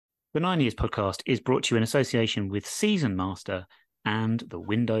The 9 Years podcast is brought to you in association with Season Master and the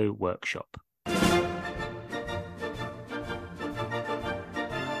Window Workshop.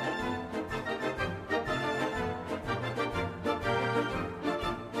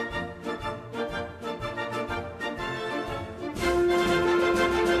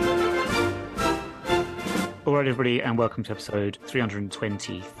 All right, everybody, and welcome to episode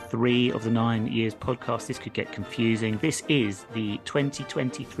 323 of the 9 Years podcast. This could get confusing. This is the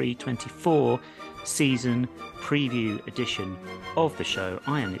 2023-24 season preview edition of the show.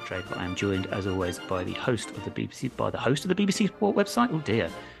 I am Nick Draper. I am joined, as always, by the host of the BBC Sport website. Oh dear,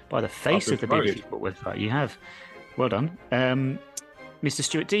 by the face of the BBC Sport website. You have. Well done. Mr.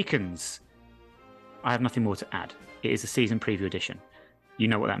 Stuart Deakins. I have nothing more to add. It is a season preview edition. You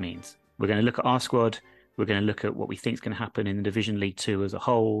know what that means. We're going to look at our squad. We're going to look at what we think is going to happen in the Division League 2 as a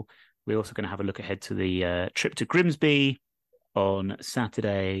whole. We're also going to have a look ahead to the trip to Grimsby on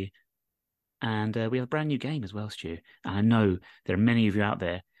Saturday. And we have a brand new game as well, Stu. And I know there are many of you out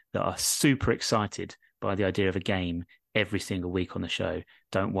there that are super excited by the idea of a game every single week on the show.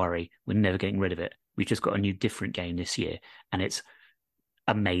 Don't worry, we're never getting rid of it. We've just got a new different game this year. And it's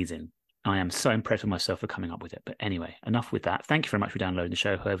amazing. I am so impressed with myself for coming up with it. But anyway, enough with that. Thank you very much for downloading the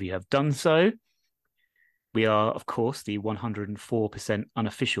show, whoever you have done so. We are, of course, the 104%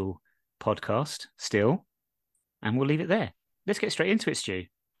 unofficial podcast still, and we'll leave it there. Let's get straight into it, Stu.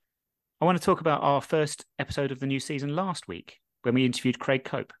 I want to talk about our first episode of the new season last week when we interviewed Craig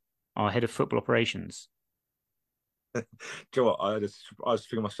Cope, our head of football operations. Do you know what? I was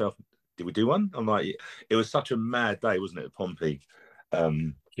thinking myself, did we do one? I'm like, it was such a mad day, wasn't it? The Pompey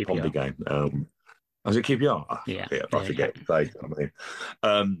game. Was it QPR? I forget. Yeah.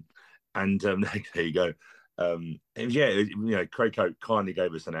 There you go. Craig Cope kindly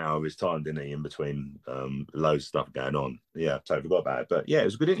gave us an hour of his time, didn't he, in between loads of stuff going on. Yeah, totally forgot about it. But yeah, it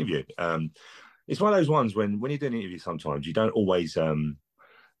was a good interview. It's one of those ones when you do an interview, sometimes you don't always, I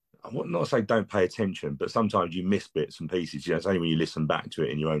would not say don't pay attention, but sometimes you miss bits and pieces. You know, it's only when you listen back to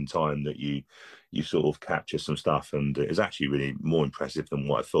it in your own time that you sort of capture some stuff. And it's actually really more impressive than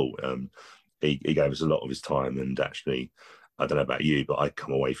what I thought. He gave us a lot of his time, and actually, I don't know about you, but I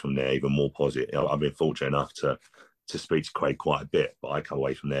come away from there even more positive. I've been fortunate enough to speak to Craig quite a bit, but I come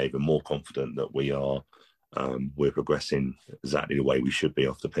away from there even more confident that we're progressing exactly the way we should be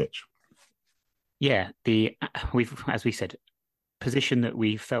off the pitch. Yeah, we've, as we said, position that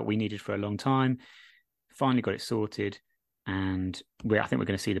we felt we needed for a long time, finally got it sorted, and I think we're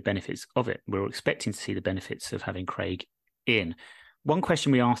going to see the benefits of it. We're expecting to see the benefits of having Craig in. One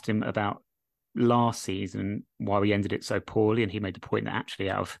question we asked him about last season, why we ended it so poorly, and he made the point that actually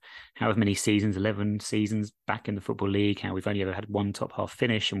out of however many seasons, 11 seasons back in the Football League, how we've only ever had one top half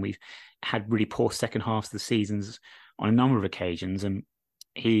finish, and we've had really poor second halves of the seasons on a number of occasions. And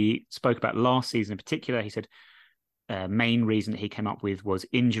he spoke about last season in particular. He said main reason that he came up with was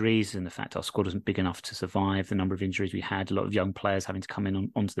injuries and the fact our squad wasn't big enough to survive the number of injuries we had. A lot of young players having to come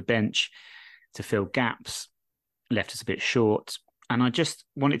in onto the bench to fill gaps left us a bit short. And I just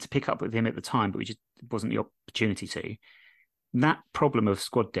wanted to pick up with him at the time, but we just wasn't the opportunity to. That problem of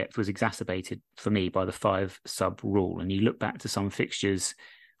squad depth was exacerbated for me by the 5-sub rule. And you look back to some fixtures,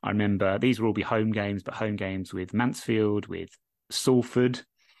 I remember these will all be home games, but home games with Mansfield, with Salford,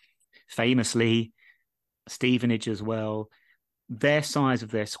 famously, Stevenage as well. Their size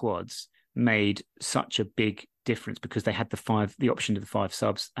of their squads made such a big difference because they had the option of the 5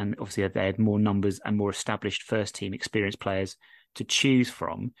 subs, and obviously they had more numbers and more established first team experienced players to choose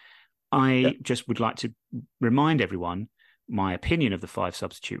from. I just would like to remind everyone, my opinion of the 5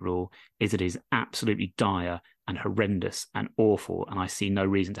 substitute rule is it is absolutely dire and horrendous and awful, and I see no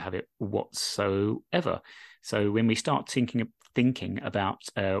reason to have it whatsoever. So when we start thinking about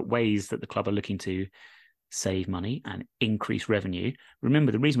ways that the club are looking to save money and increase revenue,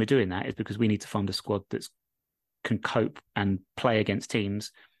 remember the reason we're doing that is because we need to fund a squad that can cope and play against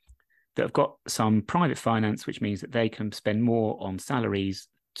teams that have got some private finance, which means that they can spend more on salaries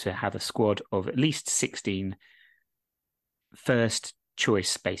to have a squad of at least 16 first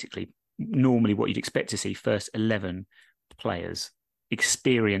choice, basically. Normally what you'd expect to see, first 11 players,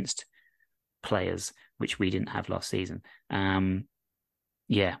 experienced players, which we didn't have last season. I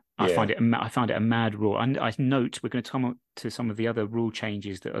find it a mad rule. And I note we're going to come up to some of the other rule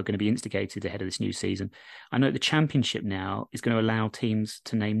changes that are going to be instigated ahead of this new season. I know the Championship now is going to allow teams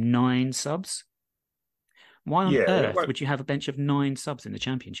to name 9 subs. Why on earth would you have a bench of 9 subs in the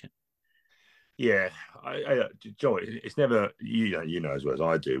Championship? Yeah, Joe, it's never, you know as well as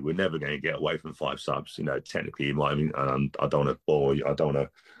I do, we're never going to get away from 5 subs. You know, technically, you might. I mean, I don't want to bore you. I don't want to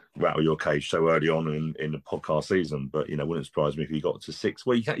rattle your cage so early on in the podcast season. But wouldn't surprise me if you got to six.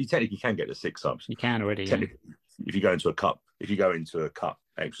 Well, you technically can get to six subs. You can already, yeah. Technically, if you go into a cup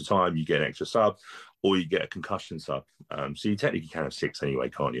extra time, you get an extra sub, or you get a concussion sub. So you technically can have six anyway,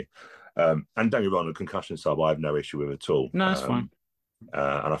 can't you? And don't get me wrong, a concussion sub I have no issue with at all. No, that's fine.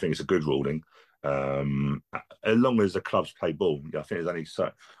 And I think it's a good ruling. As long as the clubs play ball, I think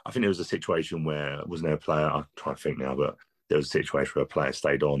there was a situation where wasn't there a player? I'm trying to think now, but there was a situation where a player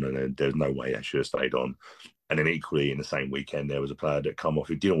stayed on, and then there's no way they should have stayed on. And then equally in the same weekend, there was a player that come off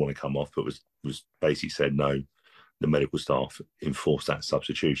who didn't want to come off, but was basically said no. The medical staff enforced that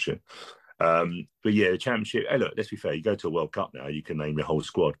substitution. But yeah, the championship. Hey, look, let's be fair. You go to a World Cup now, you can name your whole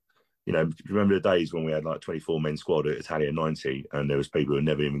squad. Remember the days when we had like 24 men squad at Italia 90, and there was people who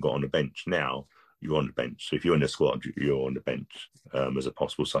never even got on the bench. Now you're on the bench. So if you're in the squad, you're on the bench as a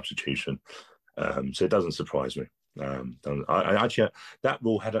possible substitution. So it doesn't surprise me. I actually, that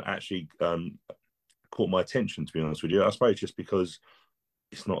rule hadn't actually caught my attention, to be honest with you. I suppose just because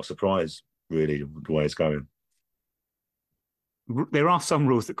it's not a surprise, really, the way it's going. There are some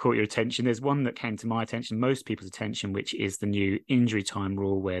rules that caught your attention. There's one that came to my attention, most people's attention, which is the new injury time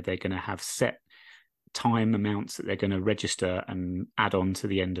rule, where they're going to have set time amounts that they're going to register and add on to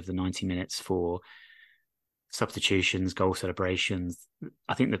the end of the 90 minutes for substitutions, goal celebrations.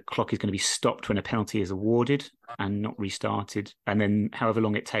 I think the clock is going to be stopped when a penalty is awarded and not restarted. And then however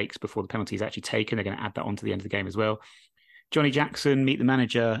long it takes before the penalty is actually taken, they're going to add that on to the end of the game as well. Johnny Jackson, Meet the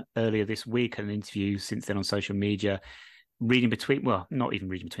Manager, earlier this week, and an interview since then on social media, not even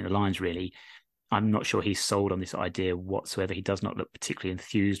reading between the lines, really. I'm not sure he's sold on this idea whatsoever. He does not look particularly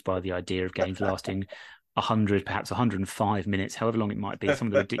enthused by the idea of games lasting 100, perhaps 105 minutes, however long it might be. Some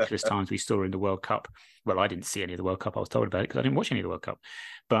of the ridiculous times we saw in the World Cup. Well, I didn't see any of the World Cup. I was told about it because I didn't watch any of the World Cup.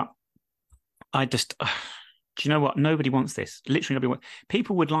 But I just, do you know what? Nobody wants this. Literally nobody wants.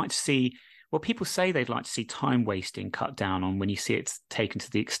 People would like to see, well, people say they'd like to see time wasting cut down on when you see it's taken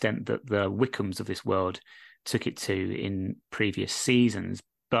to the extent that the Wickhams of this world took it to in previous seasons.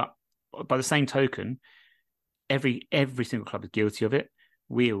 But by the same token, every single club is guilty of it.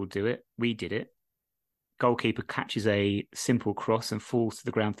 We all do it. We did it. Goalkeeper catches a simple cross and falls to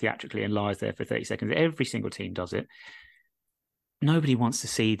the ground theatrically and lies there for 30 seconds. Every single team does it. Nobody wants to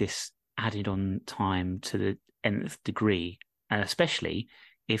see this added on time to the nth degree, and especially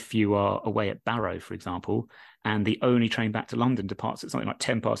if you are away at Barrow, for example, and the only train back to London departs at something like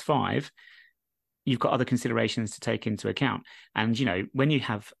 5:10. You've got other considerations to take into account. And, when you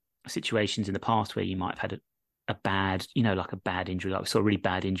have situations in the past where you might have had a bad, like a bad injury, like we saw a really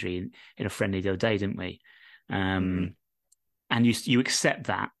bad injury in a friendly the other day, didn't we? And you accept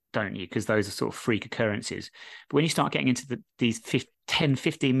that, don't you? Because those are sort of freak occurrences. But when you start getting into these 10,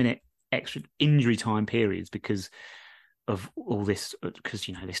 15-minute extra injury time periods because of all this, because,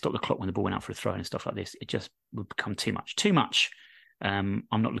 they stop the clock when the ball went out for a throw and stuff like this, it just would become too much. Too much. I'm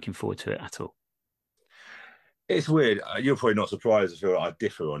not looking forward to it at all. It's weird. You're probably not surprised. I feel like I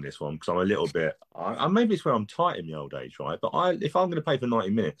differ on this one because I'm a little bit. Maybe it's where I'm tight in my old age, right? But if I'm going to pay for 90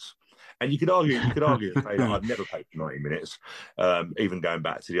 minutes, and you could argue and say that I've never paid for 90 minutes, even going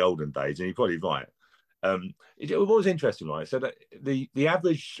back to the olden days, and you're probably right. It was interesting, right? So that the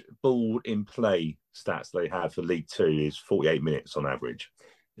average ball in play stats they have for League Two is 48 minutes on average.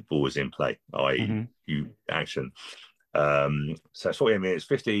 The ball is in play, i.e., you action. So it's 48 minutes,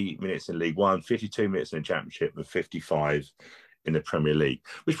 50 minutes in League One, 52 minutes in the Championship, and 55 in the Premier League,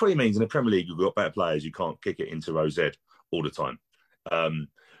 which probably means in the Premier League you've got better players. You can't kick it into row Z all the time.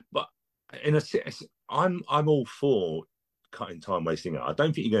 But I'm all for cutting time wasting out. I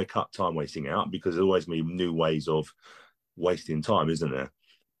don't think you're going to cut time wasting out because there's always going to be new ways of wasting time, isn't there?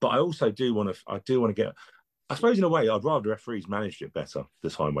 But I also do want to get. I suppose in a way I'd rather referees managed it better, the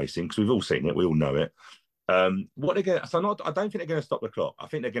time wasting, because we've all seen it, we all know it. What they're going I don't think they're going to stop the clock. I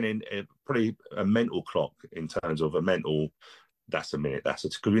think they're going to probably a mental clock in terms of a mental. That's a minute.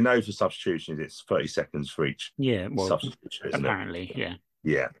 Because we know for substitutions it's 30 seconds for each. Yeah, well, substitution, apparently,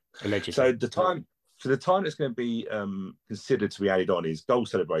 yeah. Allegedly. So the time that's going to be considered to be added on is goal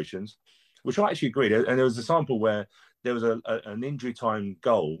celebrations, which I actually agree. And there was a sample where there was an injury time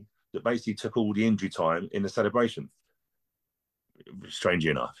goal that basically took all the injury time in the celebration.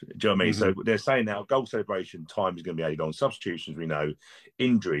 Strangely enough, do you know what I mean? So they're saying now goal celebration time is going to be added on. Substitutions, we know,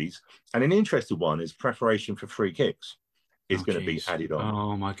 injuries, and an interesting one is preparation for free kicks is going to be added on.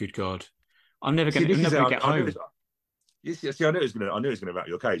 Oh my good God! I'm never going to get home. See, I knew it was going to rattle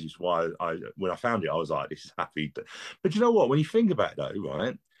your cage. Which is why when I found it, I was like, "This is happy." But you know what? When you think about it, though,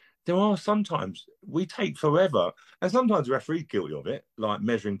 right? There are sometimes we take forever, and sometimes the referee's guilty of it, like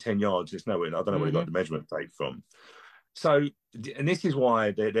measuring 10 yards. It's nowhere. I don't know where he got the measurement tape from. So, and this is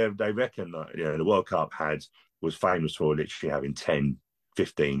why they reckon that the World Cup was famous for literally having 10,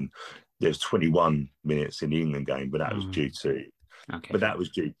 15. There's 21 minutes in the England game, but that was due to Okay, but fair that enough. was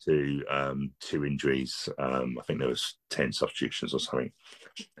due to two injuries. I think there was 10 substitutions or something.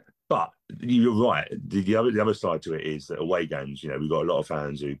 But you're right. The other side to it is that away games, we've got a lot of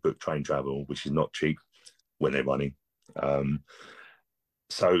fans who book train travel, which is not cheap when they're running. Um,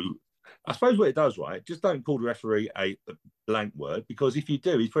 so I suppose what it does, right, just don't call the referee a blank word, because if you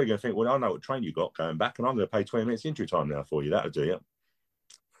do, he's probably going to think, well, I know what train you got going back, and I'm going to pay 20 minutes injury time now for you. That'll do you.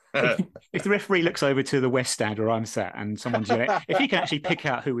 If the referee looks over to the West Stand where I'm sat and someone's yelling, if he can actually pick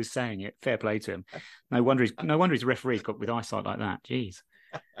out who was saying it, fair play to him. No wonder he's a referee's got with eyesight like that. Jeez.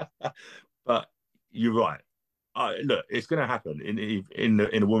 But you're right. Look, it's going to happen in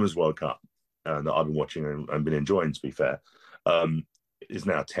the Women's World Cup that I've been watching and been enjoying. To be fair, it's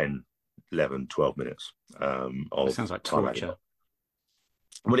now 10, 11, 12 minutes That of sounds like time added torture.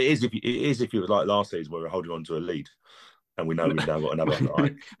 on. But it is if it was like last season where we're holding on to a lead and we know we've now got another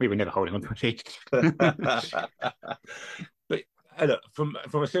like. We were never holding on to a lead. But look, from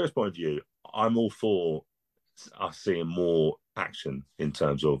a serious point of view, I'm all for us seeing more action in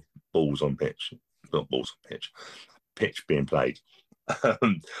terms of balls on pitch, not balls on pitch, pitch being played.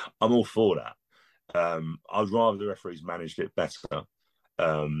 I'm all for that. I'd rather the referees managed it better.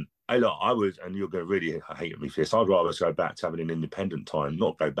 Look, I would, and you're going to really hate me for this. I'd rather us go back to having an independent time,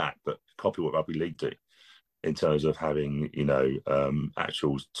 not go back, but copy what rugby league do in terms of having,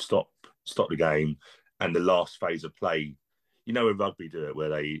 actual stop the game and the last phase of play. When rugby do it, where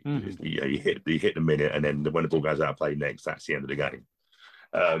they you hit the minute, and then when the ball goes out of play next, that's the end of the game.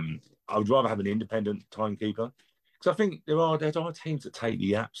 I would rather have an independent timekeeper, because I think there are teams that take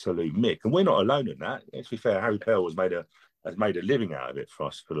the absolute mick, and we're not alone in that. To be fair, Harry Pell has made a living out of it for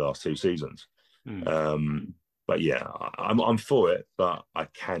us for the last two seasons. But yeah, I'm for it, but I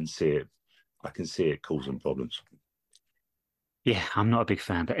can see it causing problems. Yeah, I'm not a big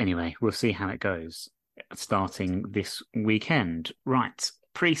fan, but anyway, we'll see how it goes starting this weekend. Right,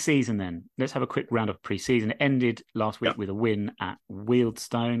 pre-season then. Let's have a quick round of pre-season. It ended last week Yeah, with a win at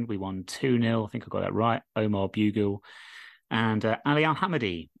Wealdstone. We won 2-0. I think I got that right. Omar Bugle and Ali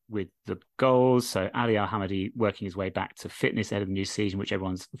Al-Hamadi with the goals. So Ali Al-Hamadi working his way back to fitness ahead of the new season, which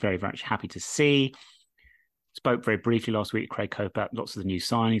everyone's very, very happy to see. Spoke very briefly last week, Craig Copat, lots of the new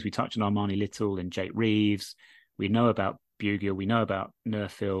signings. We touched on Armani Little and Jake Reeves. We know about Bugiel. We know about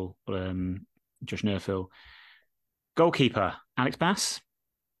Nerfil, Josh Nerfil. Goalkeeper, Alex Bass,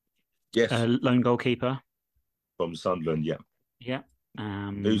 yes, lone goalkeeper. from Sunderland, yeah. Yeah.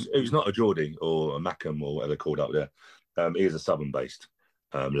 Who's not a Geordie or a Mackham or whatever they're called up there. He is a Southern-based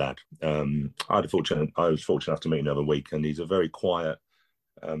lad. I was fortunate enough to meet him the other week, and he's a very quiet.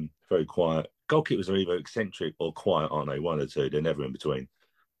 Goalkeepers are either eccentric or quiet, aren't they? One or two. They're never in between.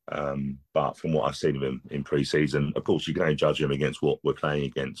 But from what I've seen of him in pre-season, of course, you can only judge him against what we're playing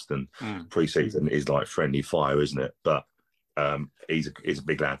against, and pre-season is like friendly fire, isn't it? But he's a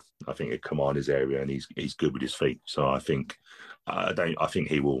big lad. I think he'll command his area, and he's good with his feet. So I think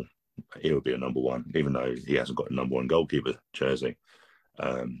he'll be a number one, even though he hasn't got a number one goalkeeper jersey.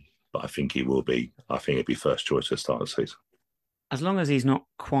 But I think he will be. I think he'll be first choice to start the season. As long as he's not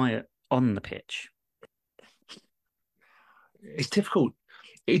quiet on the pitch. It's difficult.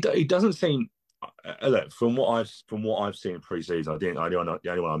 It doesn't seem. Look, from what I've seen in pre-season, the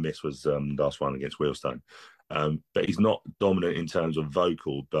only one I missed was last one against Wealdstone. But he's not dominant in terms of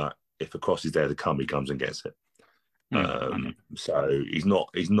vocal. But if a cross is there to come, he comes and gets it. Okay. So he's not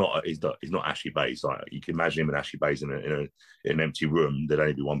Ashley Bays. Like, you can imagine him and Ashley Bays in an empty room. There'd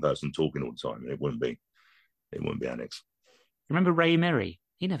only be one person talking all the time, and it wouldn't be Annex. Remember Ray Merry?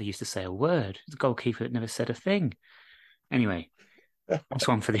 He never used to say a word. He's a goalkeeper that never said a thing. Anyway,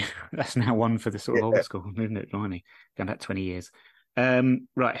 that's now one for the sort of old school, isn't it? Blimey, going back 20 years.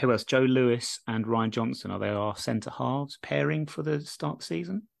 Right, who else? Joe Lewis and Ryan Johnson. Are they our centre halves pairing for the start of the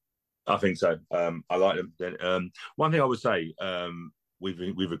season? I think so. I like them. One thing I would say, we've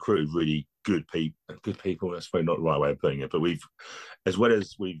recruited really good people. Good people. That's probably not the right way of putting it, but as well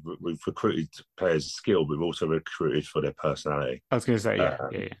as we've recruited players' skill, we've also recruited for their personality. I was going to say, yeah.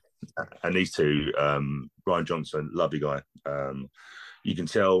 And these two, Ryan Johnson, lovely guy. You can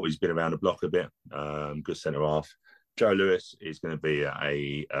tell he's been around the block a bit. Good centre half. Joe Lewis is going to be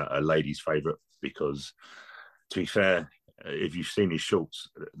a lady's favourite, because, to be fair, if you've seen his shorts,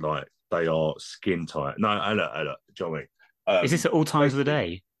 like, they are skin tight. No, I know, John Wick. Is this at all times of the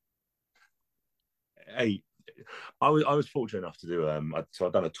day? Hey, I was fortunate enough to do. So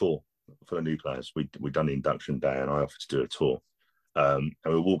I've done a tour for the new players. We done the induction day, and I offered to do a tour. And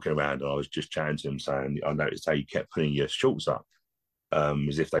we were walking around, and I was just chatting to him, saying, I noticed how you kept putting your shorts up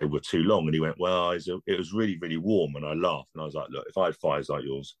as if they were too long. And he went, well, it was really, really warm. And I laughed. And I was like, look, if I had thighs like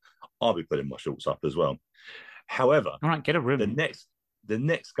yours, I'll be putting my shorts up as well. However, All right, get a the room.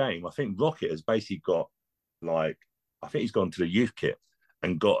 next game, I think Rocket has basically got like, I think he's gone to the youth kit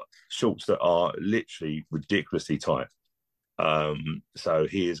and got shorts that are literally ridiculously tight. So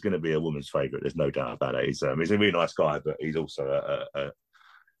he is going to be a woman's favourite. There's no doubt about it. He's a really nice guy, but he's also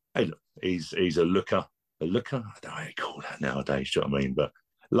hey, he's a looker. A looker? I don't know how you call that nowadays. Do you know what I mean? But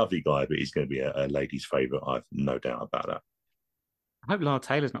lovely guy, but he's going to be a lady's favourite. I've no doubt about that. I hope Lyle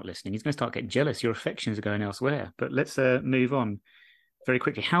Taylor's not listening. He's going to start getting jealous. Your affections are going elsewhere. But let's move on very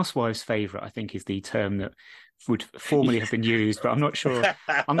quickly. Housewives' favourite, I think, is the term that would formerly have been used, but I'm not sure.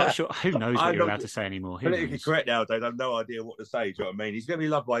 I'm not sure. Who knows what I'm you're not allowed to say anymore? Who politically knows? correct nowadays. I have no idea what to say. Do you know what I mean? He's going to be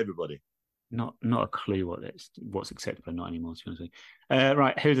loved by everybody. Not a clue what's acceptable and not anymore. To be honest with you.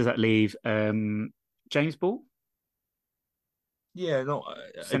 Right, who does that leave? James Ball, Yeah, not.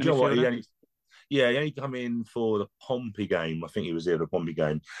 Do you centre know what? midfielder. He only come in for the Pompey game. I think he was here the Pompey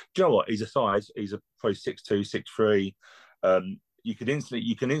game. Do you know what? He's a size. He's a probably 6'2", 6'3". You can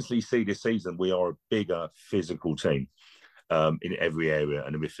instantly see this season we are a bigger physical team in every area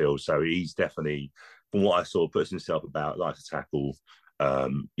and in midfield. So he's definitely, from what I saw, puts himself about, like to tackle.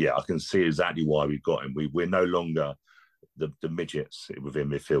 Yeah, I can see exactly why we've got him. We're no longer the midgets within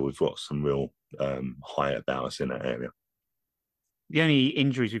midfield. We've got some real height about us in that area. The only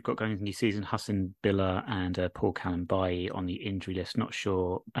injuries we've got going into the new season, Hassan Billa and Paul Kalambayi on the injury list. Not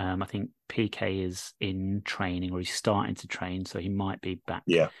sure. I think PK is in training or he's starting to train, so he might be back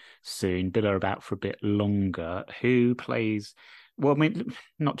soon. Billa about for a bit longer. Who plays? Well, I mean,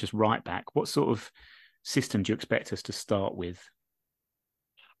 not just right back. What sort of system do you expect us to start with?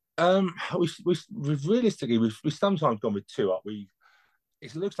 We've realistically we've sometimes gone with two up.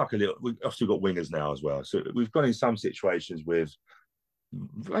 It looks like a little. We've obviously got wingers now as well, so we've gone in some situations with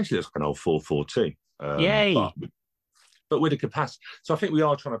actually looks like an old 4-4-2. Yay! But with a capacity. So I think we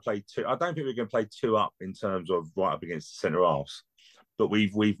are trying to play two. I don't think we're going to play two up in terms of right up against the centre halves. But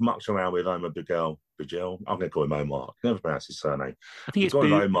we've mucked around with Omar Bugel. I'm going to call him Omar. I can never pronounce his surname. I think We've it's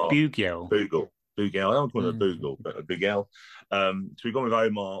gone with Omar Bugel. Bugel. I don't call him a Bugel, but a Bugel. So we've gone with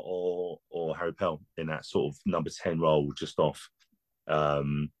Omar or Harry Pell in that sort of number 10 role, just off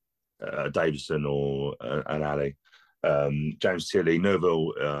Davison or an Ali. James Tilley,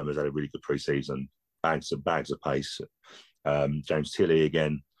 Nerville has had a really good pre-season. Bags of pace. James Tilley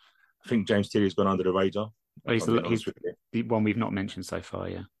again. I think James Tilley has gone under the radar. Well, he's the one we've not mentioned so far.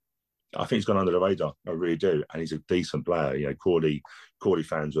 Yeah, I think he's gone under the radar. I really do, and he's a decent player. You know, Crawley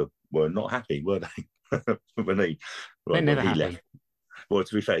fans were not happy, were they? they're never when he happy. left. Well,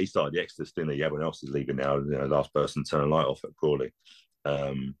 to be fair, he started the exodus, didn't he? Everyone else is leaving now. You know, last person to turn a light off at Crawley.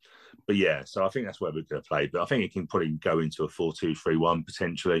 But yeah, so I think that's where we're going to play. But I think it can probably go into a 4-2-3-1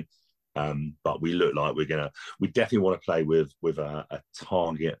 potentially. But we look like we definitely want to play with a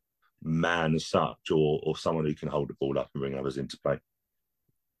target man as such, or someone who can hold the ball up and bring others into play.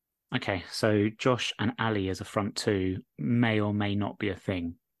 Okay, so Josh and Ali as a front two may or may not be a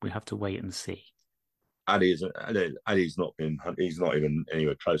thing. We have to wait and see. Ali's not even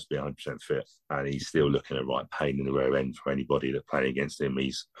anywhere close to being 100% fit, and he's still looking at right pain in the rear end for anybody that's playing against him.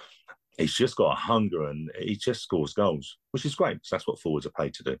 He's just got a hunger and he just scores goals, which is great because that's what forwards are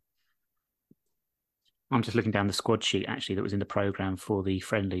paid to do. I'm just looking down the squad sheet actually that was in the programme for the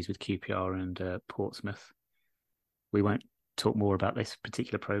friendlies with QPR and Portsmouth. We won't talk more about this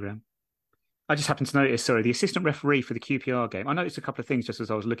particular programme. I just happened to notice, the assistant referee for the QPR game. I noticed a couple of things just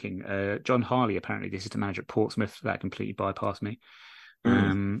as I was looking. John Harley, apparently the assistant manager at Portsmouth, that completely bypassed me.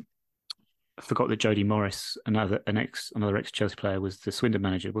 I forgot that Jody Morris, another ex-Chelsea player, was the Swindon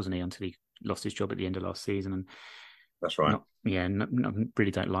manager, wasn't he, until he lost his job at the end of last season. And that's right.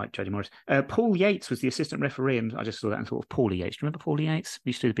 Really don't like Jody Morris. Paul Yates was the assistant referee, and I just saw that and thought of Paulie Yates. Do you remember Paulie Yates? He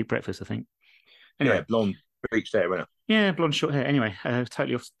used to do the Big Breakfast, I think. Anyway, yeah, blonde, bleached hair, wasn't it? Yeah, blonde, short hair. Anyway,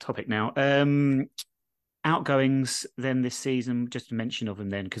 totally off topic now. Outgoings then this season, just a mention of them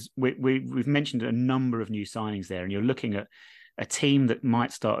then, because we've mentioned a number of new signings there, and you're looking at a team that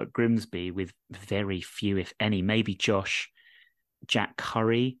might start at Grimsby with very few, if any, maybe Josh, Jack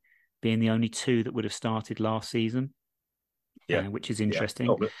Curry being the only two that would have started last season. Yeah, which is interesting.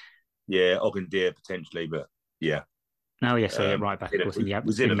 Ogden Deer potentially, but yeah. Oh yeah, so right back, of course,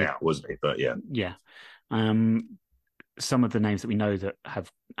 was in and out, wasn't it? But yeah, yeah. Some of the names that we know that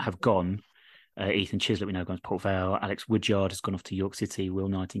have gone. Ethan Chislett, we know, gone to Port Vale. Alex Woodyard has gone off to York City. Will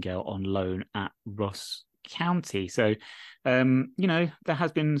Nightingale on loan at Ross County. So, there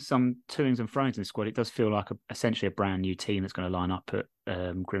has been some toings and froings in the squad. It does feel like essentially a brand new team that's going to line up at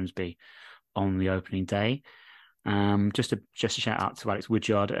Grimsby on the opening day. Just a shout out to Alex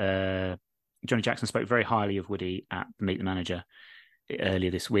Woodyard. Johnny Jackson spoke very highly of Woody at Meet the Manager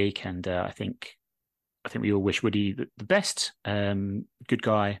earlier this week, and I think we all wish Woody the best. Good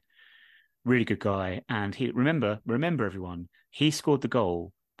guy, really good guy, and he remember everyone. He scored the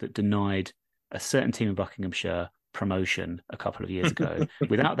goal that denied a certain team in Buckinghamshire promotion a couple of years ago.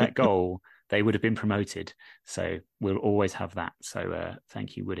 Without that goal, they would have been promoted. So we'll always have that. So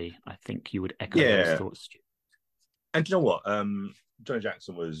thank you, Woody. I think you would echo those thoughts. And you know what? Johnny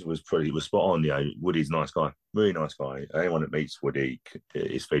Jackson was spot on. Woody's a nice guy, really nice guy. Anyone that meets Woody,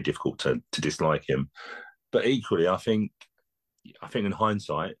 it's very difficult to dislike him. But equally, I think in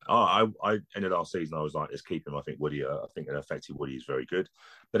hindsight, I ended last season. I was like, let's keep him. I think Woody. I think an effective Woody is very good.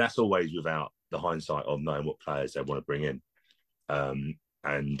 But that's always without the hindsight of knowing what players they want to bring in. And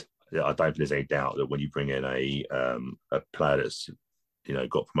I don't think there's any doubt that when you bring in a player that's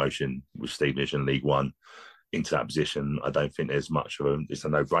got promotion with Stevenage in League One into that position, I don't think there's much of it's a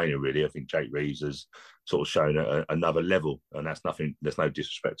no-brainer really. I think Jake Reeves has sort of shown another level, and that's nothing. There's no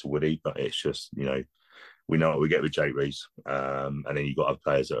disrespect to Woody, but it's just we know what we get with Jake Reeves, and then you've got other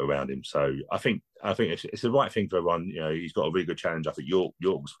players that are around him. So I think it's the right thing for everyone. He's got a really good challenge. I think York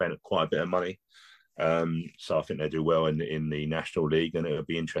spent quite a bit of money, so I think they do well in the National League, and it'll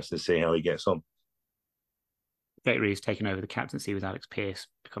be interesting to see how he gets on. Jake Reeves taking over the captaincy with Alex Pearce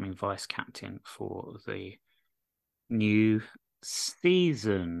becoming vice captain for the new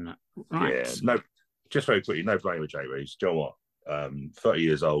season. Right. Yeah, no, just very quickly, no blame with Jake Reeves. Do you know what? 30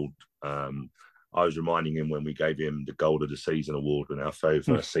 years old. I was reminding him when we gave him the Goal of the Season award in our very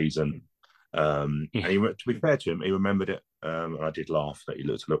first season. And to be fair to him, he remembered it. And I did laugh that he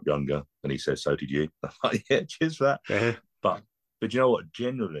looked a lot younger. And he said, so did you. I'm like, yeah, cheers for that. Yeah. But you know what?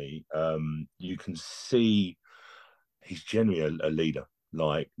 Generally, you can see he's generally a leader.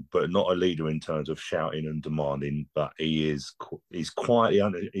 But not a leader in terms of shouting and demanding. But he's quietly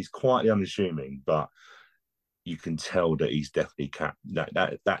unassuming. But you can tell that he's definitely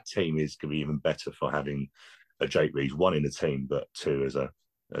that team is going to be even better for having a Jake Reeves, one in the team, but two as a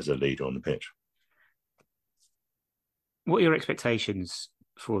leader on the pitch. What are your expectations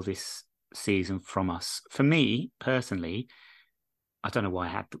for this season from us? For me personally, I don't know why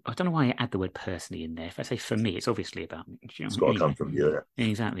I add the word personally in there. If I say for me, it's obviously about me. It's got to come from you. Yeah.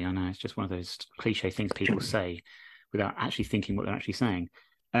 Exactly. I know. It's just one of those cliche things people say without actually thinking what they're actually saying.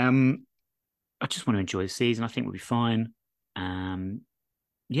 I just want to enjoy the season. I think we'll be fine. No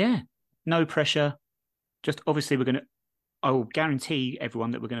pressure. Just obviously I will guarantee everyone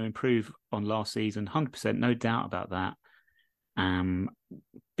that we're going to improve on last season, 100%, no doubt about that.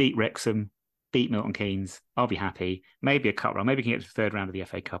 Beat Wrexham, beat Milton Keynes. I'll be happy. Maybe a cup run. Maybe we can get to the third round of the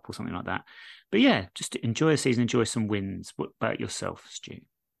FA Cup or something like that. But yeah, just enjoy the season, enjoy some wins. What about yourself, Stu?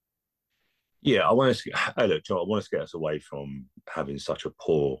 Yeah, I want to. Hey, look, John, I want to get us away from having such a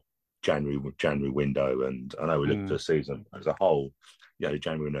poor January window, and I know we look at the season as a whole.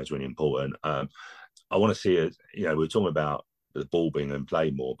 January window is really important. I want to see it. We're talking about the ball being in play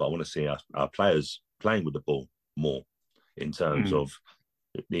more, but I want to see our players playing with the ball more in terms of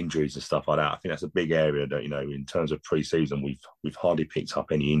injuries and stuff like that. I think that's a big area that in terms of pre-season, we've hardly picked up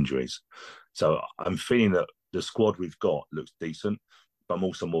any injuries. So I'm feeling that the squad we've got looks decent, but I'm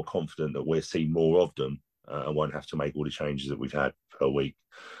also more confident that we'll see more of them and won't have to make all the changes that we've had per week.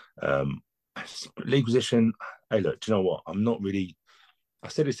 League position, hey, look, do you know what? I'm not really. I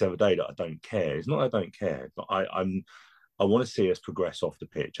said this the other day that I don't care. It's not that I don't care, but I want to see us progress off the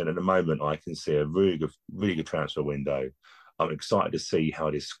pitch. And at the moment, I can see a really good transfer window. I'm excited to see how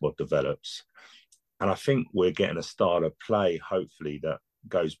this squad develops. And I think we're getting a style of play, hopefully, that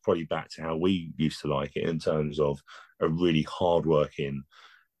goes probably back to how we used to like it in terms of a really hard-working,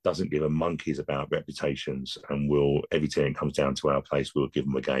 doesn't give a monkeys about reputations, and every team comes down to our place, we'll give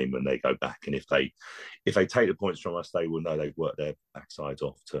them a game and they go back. And if they take the points from us, they will know they've worked their backsides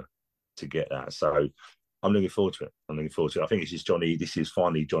off to get that. So I'm looking forward to it. I think this is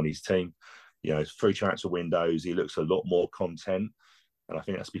finally Johnny's team. It's 3 transfer windows. He looks a lot more content. And I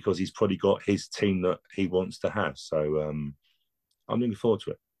think that's because he's probably got his team that he wants to have. So I'm looking forward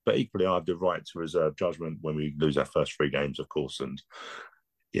to it. But equally, I have the right to reserve judgment when we lose our first 3 games, of course. And,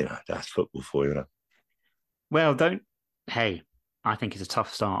 that's football for you. Well, I think it's a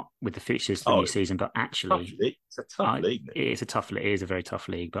tough start with the fixtures for the new season, but actually, it's a tough league. It is a very tough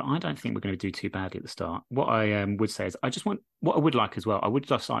league, but I don't think we're going to do too badly at the start. What I would say is, what I would like as well. I would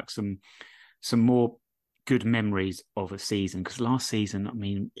just like some more good memories of a season, because last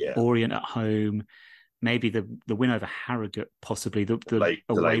season, Orient at home, maybe the win over Harrogate, possibly the The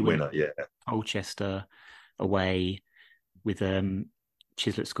away late win at winner, yeah. Colchester away with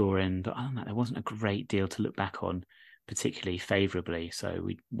Chislett scoring. But other than that, there wasn't a great deal to look back on particularly favourably. So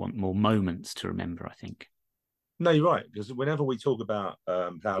we want more moments to remember, I think. No, you're right. Because whenever we talk about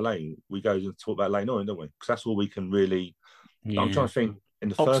Plough Lane, we go and talk about Lane Orient, don't we? Because that's all we can really. I'm trying Yeah. to think in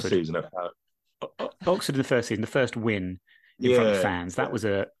the first Oxford. season of Oxford in the first season, the first win in front of yeah, fans. That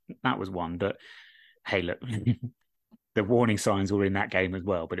was one. But hey, look, the warning signs were in that game as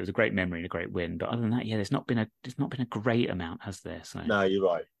well. But it was a great memory and a great win. But other than that, yeah, there's not been a great amount, has there? So no, you're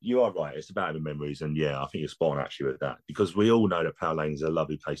right. You are right. It's about the memories, and yeah, I think you're spot on actually with that because we all know that Plough Lane is a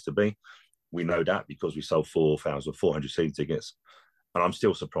lovely place to be. We know that because we sold 4,400 season tickets, and I'm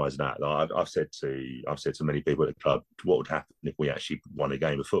still surprised at that. Like, I've said to many people at the club, what would happen if we actually won a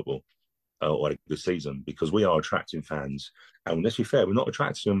game of football or a good season? Because we are attracting fans, and let's be fair, we're not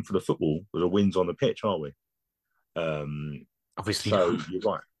attracting them for the football, for the wins on the pitch, are we? obviously So not. you're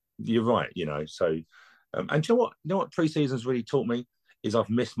right. You're right. You know. So, and you know what? You know what? Pre-season's really taught me is I've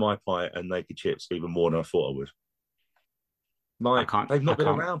missed my pie and naked chips even more than I thought I would. I Like can't. they've I not been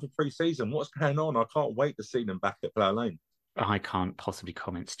can't. around for pre-season. What's going on? I can't wait to see them back at Plough Lane. I can't possibly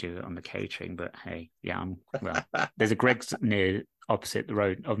comment, Stuart, on the catering. But hey, yeah, well. There's a Greg's near opposite the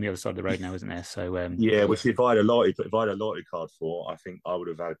road on the other side of the road now, isn't there? So Yeah, which if I had a lottery card for, I think I would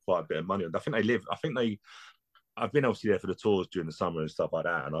have had quite a bit of money. I think they live. I think they. I've been obviously there for the tours during the summer and stuff like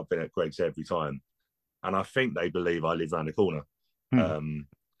that, and I've been at Greg's every time. And I think they believe I live around the corner. hmm, Um,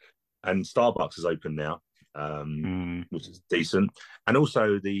 and Starbucks is open now, hmm. which is decent. And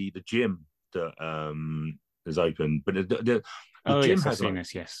also the gym that is open, but the Oh gym yes, I've hasn't. seen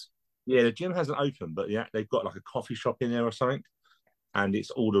this. Yes. Yeah, the gym hasn't opened, but yeah, they've got like a coffee shop in there or something. And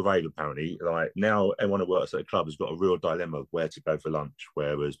it's all the rave apparently. Like now, everyone who works at the club has got a real dilemma of where to go for lunch,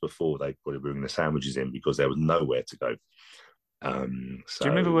 whereas before they put bring the sandwiches in because there was nowhere to go. Do you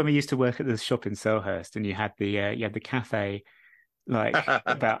remember So when we used to work at the shop in Selhurst and you had the cafe like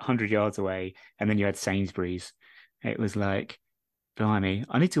about 100 yards away, and then you had Sainsbury's. It was like, blimey,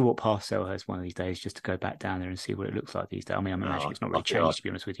 I need to walk past Selhurst one of these days just to go back down there and see what it looks like these days. I mean, I'm imagining no, it's not I really think I, changed, to be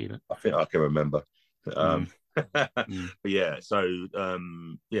honest with you, but I think I can remember. mm, But mm. yeah, so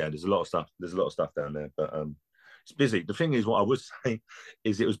yeah, there's a lot of stuff. There's a lot of stuff down there, but it's busy. The thing is, what I would say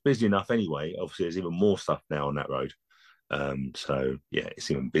is it was busy enough anyway. Obviously, there's even more stuff now on that road. So yeah, it's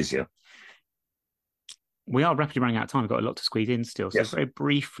even busier. We are rapidly running out of time. We've got a lot to squeeze in still. So Yes. very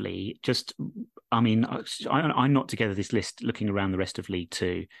briefly, just, I mean, I knocked together this list looking around the rest of League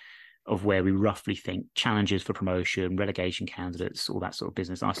Two of where we roughly think challenges for promotion, relegation candidates, all that sort of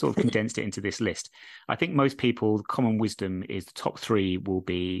business. And I sort of condensed it into this list. I think most people, the common wisdom is the top three will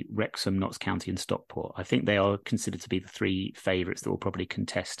be Wrexham, Notts County, and Stockport. I think they are considered to be the three favourites that will probably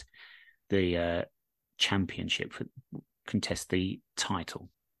contest the championship, contest the title.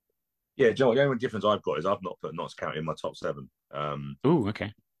 Yeah, Joe. The only difference I've got is I've not put Notts County in my top seven. Oh,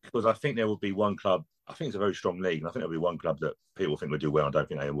 okay. Because I think there will be one club. I think it's a very strong league, and I think there'll be one club that people think will do well. I don't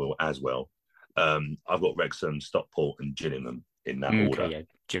think they will as well. I've got Wrexham, Stockport, and Gillingham in that Okay, order. yeah,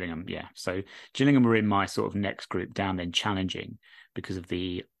 Gillingham, yeah. So Gillingham were in my sort of next group down, then challenging because of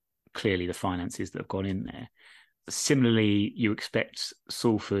the clearly the finances that have gone in there. Similarly, you expect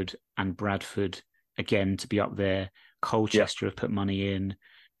Salford and Bradford again to be up there. Yeah, Colchester have put money in.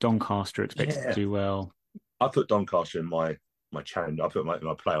 Doncaster are expected to yeah. do well. I put Doncaster in my challenge. I put my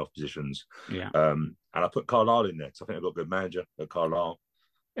playoff positions, Yeah, and I put Carlisle in there because I think I've got a good manager at Carlisle.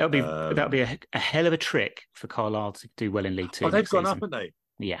 that'll Um, be a hell of a trick for Carlisle to do well in League Two oh, they've next gone up, season. haven't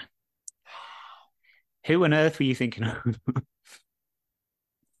they? Yeah, who on earth were you thinking of?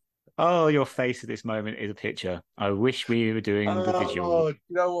 Oh, your face at this moment is a picture. I wish we were doing the visual. Oh, you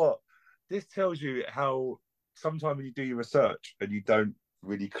know what? This tells you how sometimes when you do your research and you don't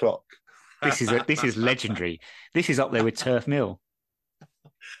really clock. This is legendary. This is up there with Turf Mill.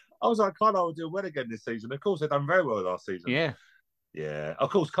 I was like, Carlisle will do well again this season. Of course, they've done very well last season. Yeah. Yeah, of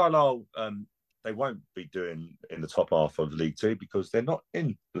course, Carlisle. They won't be doing in the top half of League Two because they're not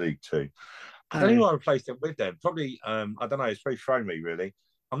in League Two. I don't No. even want to replace them with them. Probably, I don't know. It's very thrown me, really.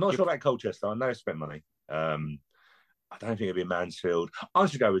 I'm not You're, sure about Colchester. I know they spent money. I don't think it'll be Mansfield. I'm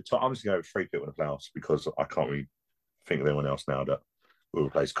just going to go with I'm just going to go with Free Pit in the playoffs because I can't really think of anyone else now that will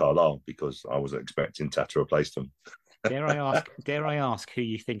replace Carlisle because I wasn't expecting Tat to replace them. dare I ask who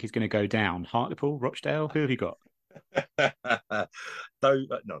you think is going to go down? Hartlepool, Rochdale? Who have you got? No,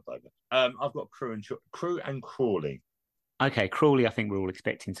 Dover. I've got Crew and Crawley. Okay, Crawley, I think we're all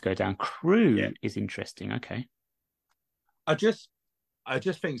expecting to go down. Yeah, Crew is interesting. Okay. I just I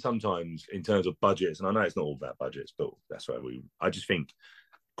just think sometimes in terms of budgets, and I know it's not all about budgets, but that's where we. I just think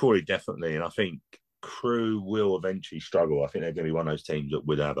Corey definitely, and I think Crew will eventually struggle. I think they're going to be one of those teams that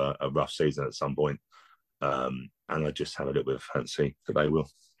would have a rough season at some point. And I just have a little bit of fancy that they will.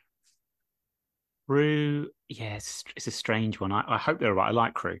 Crew, yeah, it's a strange one. I hope they're right. I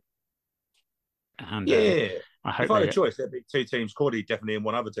like Crew, and Yeah. I hope If I had a they. choice, there'd be two teams. Cordy definitely, and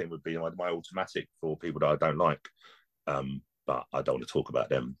one other team would be my automatic for people that I don't like. But I don't want to talk about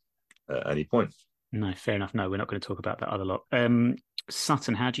them at any point. No, fair enough. No, we're not going to talk about that other lot.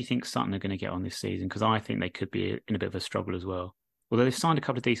 Sutton, how do you think Sutton are going to get on this season? Because I think they could be in a bit of a struggle as well. Although they've signed a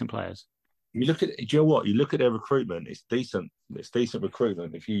couple of decent players. You look at, do you know what? You look at their recruitment. It's decent. It's decent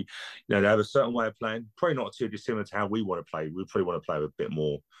recruitment. If they have a certain way of playing, probably not too dissimilar to how we want to play. We probably want to play with a bit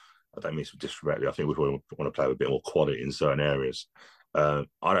more. I don't mean some disrespect. I think we probably want to play with a bit more quality in certain areas. I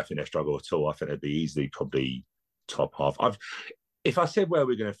don't think they struggle at all. I think they'd be easily probably top half. If I said where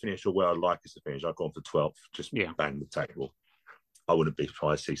we're going to finish or where I'd like us to finish, I've gone for 12th. Just bang the table. I wouldn't be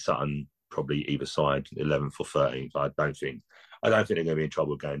surprised to see Sutton probably either side 11th or 13th. I don't think they're going to be in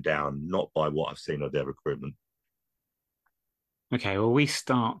trouble going down. Not by what I've seen of their recruitment. Okay, well, we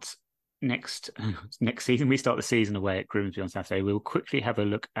start next season. We start the season away at Grimsby on Saturday. We'll quickly have a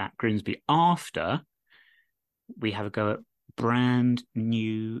look at Grimsby after we have a go at brand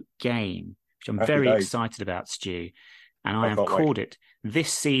new game, which I'm very excited about, Stu. And I have called it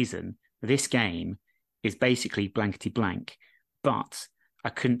this season. This game is basically blankety blank, but I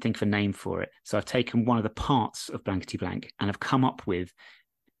couldn't think of a name for it. So I've taken one of the parts of blankety blank and I've come up with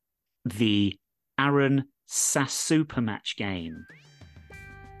the Aaron Super match game.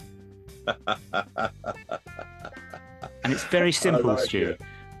 And it's very simple, Stu.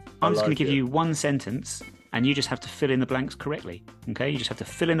 I'm just going to give you one sentence and you just have to fill in the blanks correctly. Okay? You just have to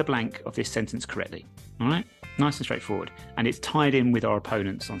fill in the blank of this sentence correctly. All right? Nice and straightforward. And it's tied in with our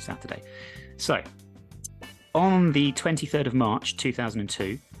opponents on Saturday. So, on the 23rd of March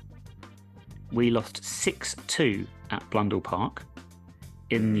 2002, we lost 6-2 at Blundell Park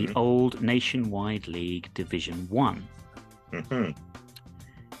in the old Nationwide League Division 1. Mm-hmm.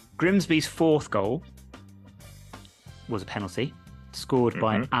 Grimsby's fourth goal was a penalty scored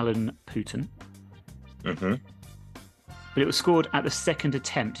by Alan Pouton. Mm-hmm. But it was scored at the second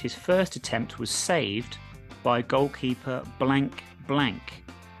attempt. His first attempt was saved by goalkeeper blank,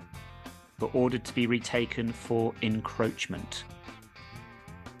 but ordered to be retaken for encroachment.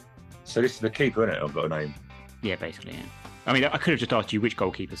 So this is the keeper, isn't it? I've got a name. Yeah, basically, yeah. I mean, I could have just asked you which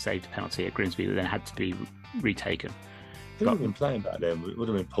goalkeeper saved the penalty at Grimsby, but then had to be retaken. Who would have been playing back then? It would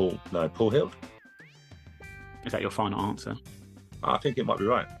have been Paul Hill. Is that your final answer? I think it might be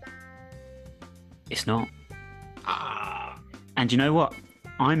right. It's not. And you know what?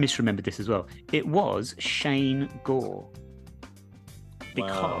 I misremembered this as well. It was Shane Gore.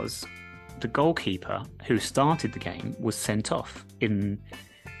 Because the goalkeeper who started the game was sent off in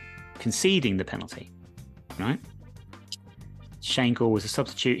conceding the penalty. Right? Shane Gore was a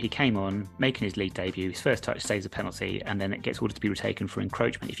substitute. He came on, making his league debut. His first touch saves a penalty, and then it gets ordered to be retaken for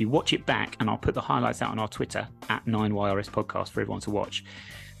encroachment. If you watch it back, and I'll put the highlights out on our Twitter, at 9YRS Podcast, for everyone to watch,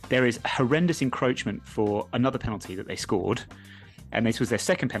 there is horrendous encroachment for another penalty that they scored. And this was their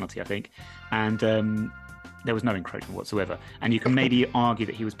second penalty, I think. And there was no encroachment whatsoever. And you can maybe argue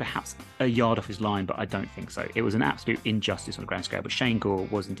that he was perhaps a yard off his line, but I don't think so. It was an absolute injustice on a grand scale, but Shane Gore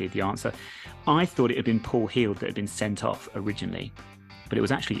was indeed the answer. I thought it had been Paul Heald that had been sent off originally, but it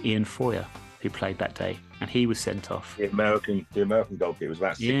was actually Ian Foyer who played that day, and he was sent off. The American goalkeeper was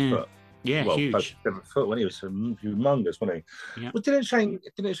about 6 foot. Yeah, huge. 7 foot when he was humongous, wasn't he? Yeah. Well, didn't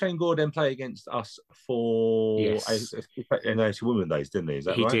Shane Gore then play against us for in AC Women days, didn't he? Is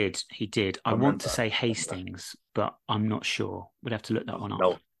that right? He did. I want to say Hastings, but I'm not sure. We'd have to look that one up.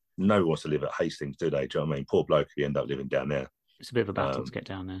 No one wants to live at Hastings, do they? Do you know what I mean? Poor bloke, he end up living down there. It's a bit of a battle to get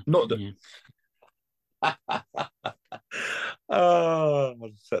down there. Not that. I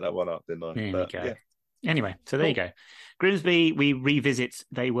set that one up, didn't I? There we go. Yeah. Anyway, so there you go. Grimsby, we revisit.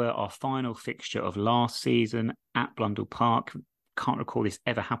 They were our final fixture of last season at Blundell Park. Can't recall this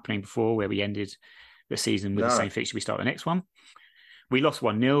ever happening before, where we ended the season with the same fixture. We start the next one. We lost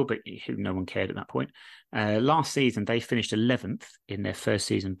 1-0, but no one cared at that point. Last season, they finished 11th in their first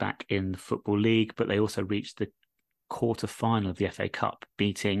season back in the Football League, but they also reached the quarter-final of the FA Cup,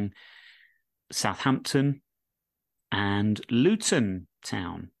 beating Southampton and Luton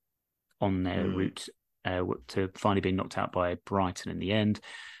Town on their route to finally being knocked out by Brighton in the end.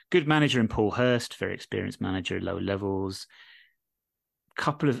 Good manager in Paul Hurst, very experienced manager at lower levels.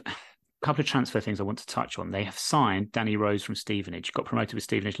 Couple of transfer things I want to touch on. They have signed Danny Rose from Stevenage, got promoted with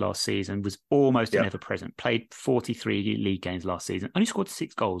Stevenage last season, was almost an ever-present, played 43 league games last season, only scored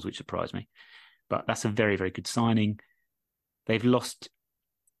 6 goals, which surprised me. But that's a very, very good signing. They've lost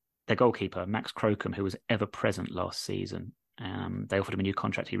their goalkeeper, Max Crocombe, who was ever present last season. They offered him a new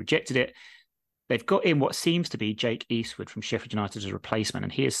contract. He rejected it. They've got in what seems to be Jake Eastwood from Sheffield United as a replacement.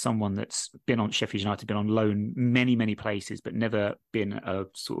 And he is someone that's been on Sheffield United, been on loan many, many places, but never been a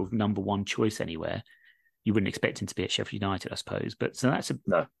sort of number one choice anywhere. You wouldn't expect him to be at Sheffield United, I suppose. But so that's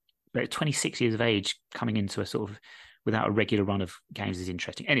 26 years of age coming into a sort of without a regular run of games is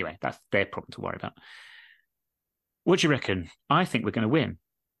interesting. Anyway, that's their problem to worry about. What do you reckon? I think we're going to win.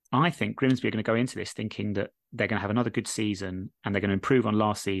 I think Grimsby are going to go into this thinking that they're going to have another good season and they're going to improve on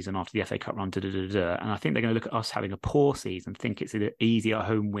last season after the FA Cup run. And I think they're going to look at us having a poor season, think it's an easier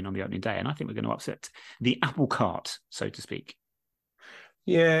home win on the opening day. And I think we're going to upset the apple cart, so to speak.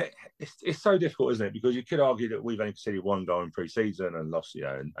 Yeah, it's so difficult, isn't it? Because you could argue that we've only conceded one goal in pre-season and lost,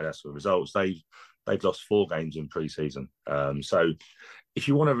 and that's the results. They've lost 4 games in pre-season. So if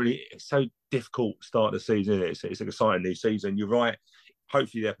you want to really, it's so difficult to start the season. It's an exciting new season. You're right.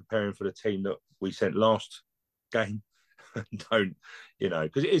 Hopefully they're preparing for the team that we sent last game. Don't,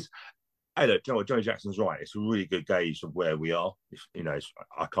 because it is. Hey, look, Johnny Jackson's right. It's a really good gauge of where we are.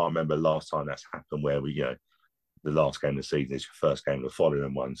 I can't remember the last time that's happened where we, the last game of the season is your first game of the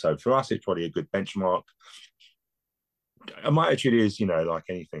following one. So for us, it's probably a good benchmark. My attitude is, like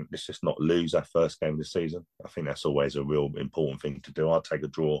anything, let's just not lose our first game of the season. I think that's always a real important thing to do. I'd take a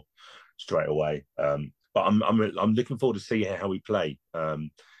draw straight away. But I'm looking forward to see how we play.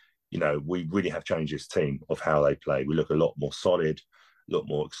 We really have changed this team of how they play. We look a lot more solid, a lot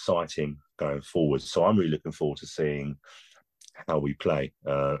more exciting going forward. So I'm really looking forward to seeing how we play.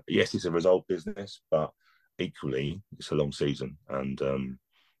 Yes, it's a result business, but equally, it's a long season. And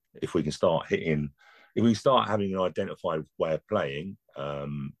if we start having an identified way of playing,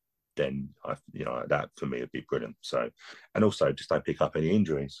 then that for me would be brilliant. So, and also just don't pick up any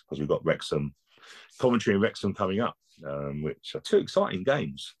injuries because we've got Coventry and Wrexham coming up, which are 2 exciting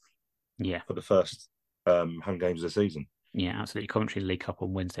games. Yeah, for the first home games of the season. Yeah, absolutely. Coventry League Cup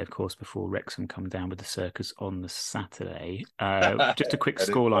on Wednesday, of course, before Wrexham come down with the Circus on the Saturday. Just a quick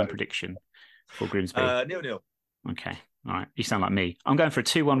scoreline prediction for Grimsby. 0-0. Okay, all right. You sound like me. I'm going for a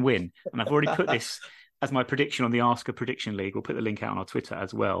 2-1 win, and I've already put this as my prediction on the Ask a Prediction League. We'll put the link out on our Twitter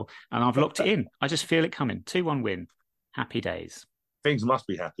as well, and I've locked it in. I just feel it coming. 2-1 win. Happy days. Things must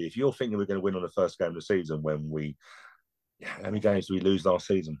be happy. If you're thinking we're going to win on the first game of the season, how many games did we lose last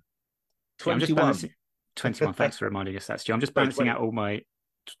season? 21. 21. Thanks for reminding us that, Stu. I'm just balancing out all my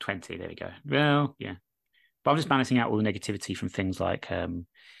 20. There we go. Well, yeah. But I'm just balancing out all the negativity from things like cashless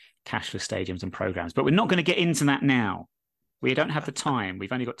stadiums and programs. But we're not going to get into that now. We don't have the time.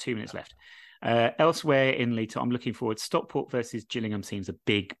 We've only got 2 minutes left. Elsewhere in League Two, I'm looking forward. Stockport versus Gillingham seems a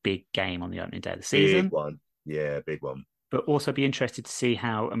big, big game on the opening day of the season. Big one. Yeah, big one. But also be interested to see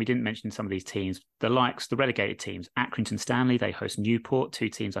how, and we didn't mention some of these teams, the relegated teams, Accrington Stanley, they host Newport, 2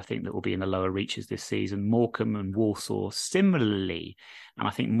 teams I think that will be in the lower reaches this season. Morecambe and Walsall similarly. And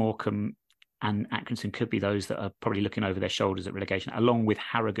I think Morecambe and Accrington could be those that are probably looking over their shoulders at relegation, along with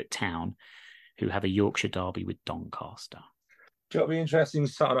Harrogate Town, who have a Yorkshire derby with Doncaster. Do you know what would be interesting?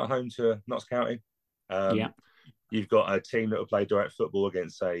 Starting at home to Notts County. Yeah. You've got a team that will play direct football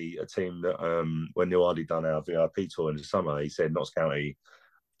against a team that, when Neil Hardy done our VIP tour in the summer, he said Notts County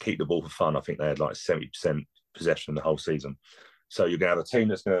keep the ball for fun. I think they had like 70% possession the whole season. So you're going to have a team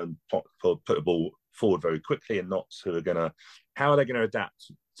that's going to put the ball forward very quickly, and Notts who are how are they going to adapt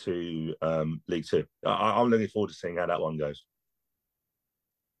to League Two? I'm looking forward to seeing how that one goes.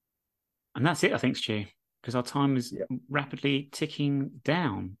 And that's it, I think, Stu, because our time is rapidly ticking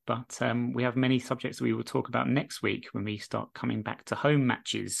down. But we have many subjects that we will talk about next week when we start coming back to home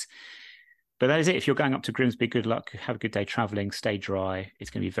matches. But that is it. If you're going up to Grimsby, good luck. Have a good day travelling. Stay dry. It's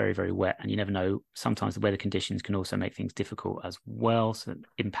going to be very, very wet. And you never know. Sometimes the weather conditions can also make things difficult as well. So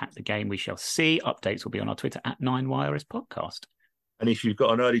impact the game. We shall see. Updates will be on our Twitter at 9YRS Podcast. And if you've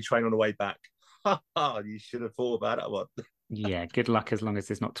got an early train on the way back, you should have thought about that one. Yeah, good luck as long as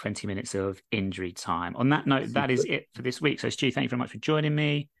there's not 20 minutes of injury time. On that note, that is it for this week. So, Stu, thank you very much for joining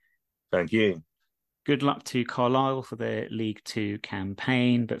me. Thank you. Good luck to Carlisle for their League Two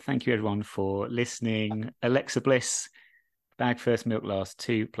campaign. But thank you, everyone, for listening. Alexa Bliss, bag first, milk last,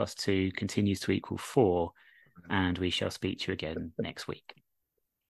 2 + 2 continues to equal 4. And we shall speak to you again next week.